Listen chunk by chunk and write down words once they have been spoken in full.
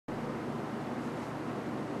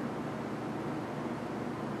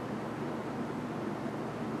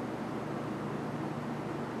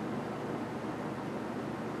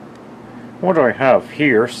What I have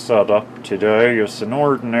here set up today is an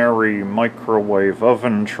ordinary microwave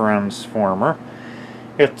oven transformer.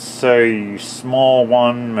 It's a small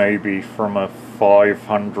one, maybe from a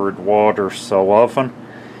 500 watt or so oven.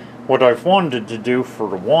 What I've wanted to do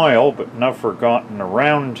for a while but never gotten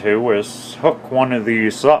around to is hook one of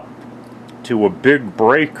these up to a big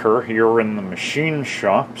breaker here in the machine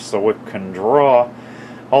shop so it can draw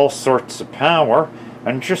all sorts of power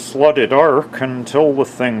and just let it arc until the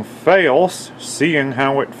thing fails, seeing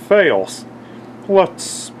how it fails.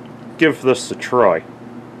 Let's give this a try.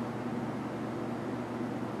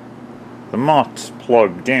 The MOT's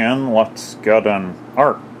plugged in. Let's get an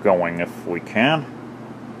arc going if we can.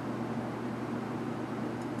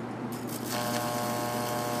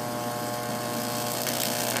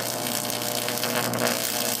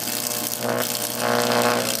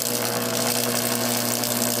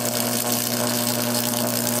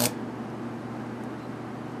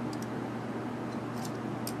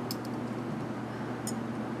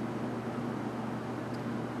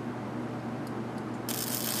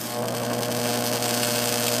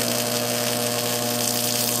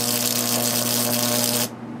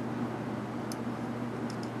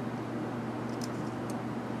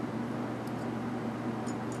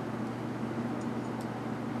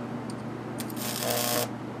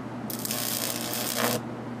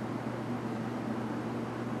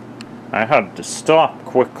 I had to stop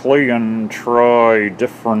quickly and try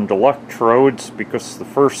different electrodes because the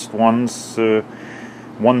first ones,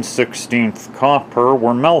 1/16 copper,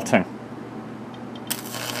 were melting.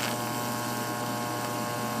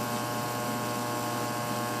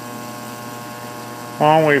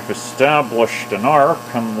 Well, we've established an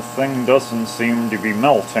arc and the thing doesn't seem to be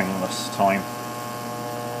melting this time.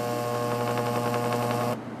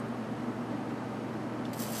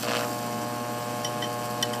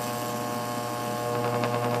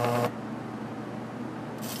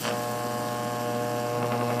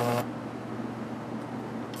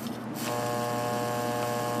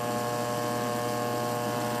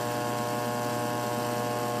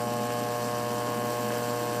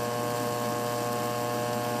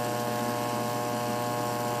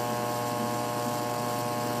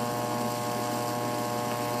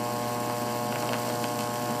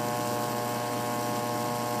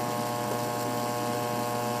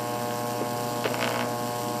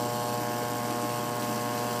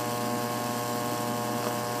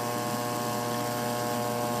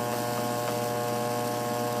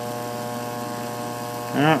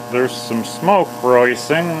 There's some smoke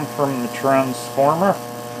rising from the transformer.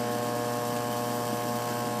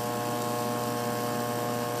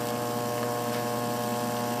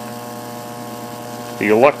 The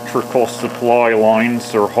electrical supply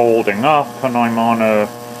lines are holding up, and I'm on a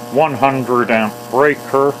 100 amp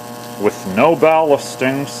breaker with no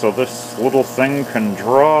ballasting, so this little thing can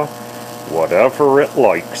draw whatever it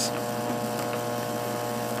likes.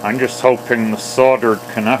 I'm just hoping the soldered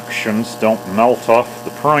connections don't melt off the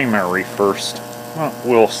primary first. Well,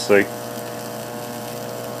 we'll see.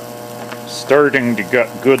 Starting to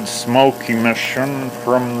get good smoke emission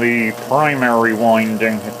from the primary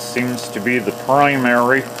winding. It seems to be the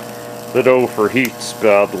primary that overheats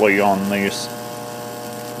badly on these.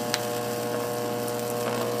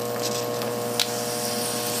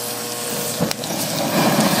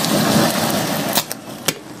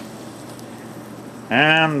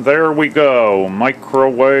 And there we go,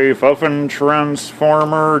 microwave oven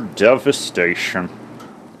transformer devastation.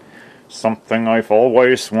 Something I've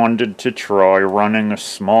always wanted to try, running a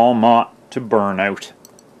small MOT to burnout.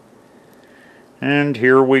 And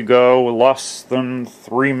here we go, less than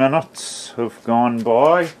 3 minutes have gone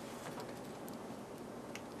by.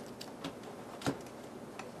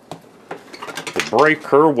 The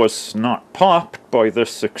breaker was not popped by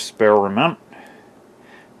this experiment,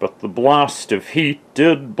 but the blast of heat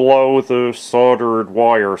did blow the soldered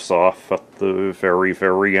wires off at the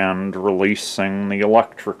very end, releasing the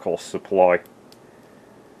electrical supply.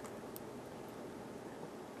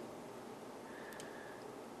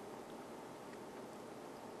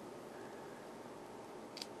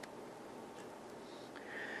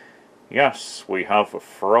 Yes, we have a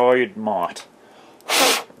fried MOT.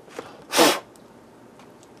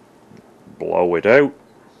 Blow it out.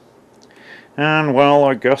 And well,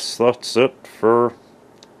 I guess that's it for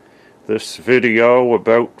this video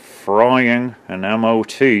about frying an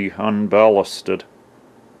MOT unballasted.